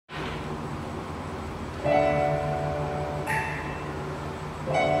I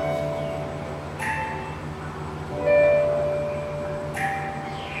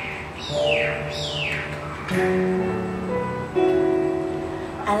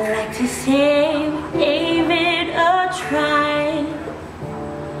like to say we gave it a try.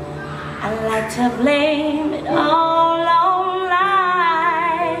 I like to blame it all on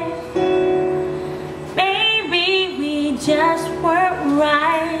life. Maybe we just weren't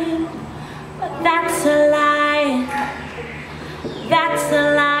right, but that's a lie. That's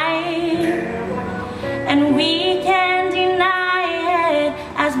a lie. And we can deny it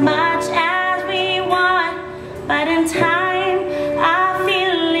as much as we want, but in time our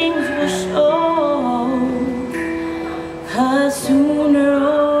feelings will show. 'Cause sooner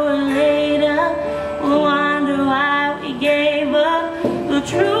or later we'll wonder why we gave up. The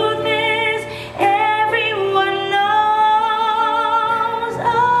truth is everyone knows.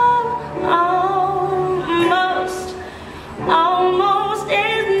 Almost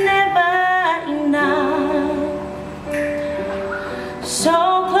is never enough. So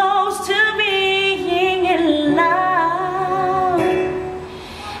close to being in love.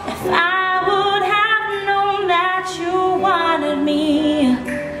 If I would have known that you wanted me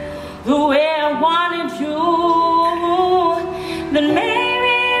the way I wanted you, then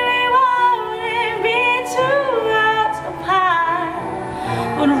maybe we wouldn't be 2 worlds apart,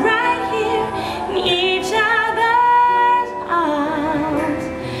 but right here in each other's arms.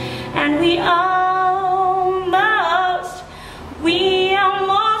 And we almost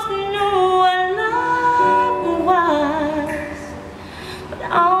knew what love was, but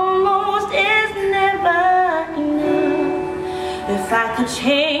almost is never enough. If I could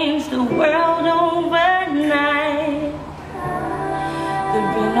change the world overnight,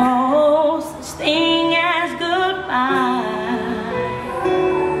 there'd be no such thing as goodbye.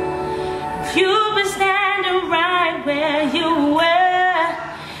 If you've been standing right where you were,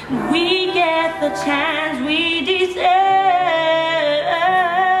 we get the chance we deserve.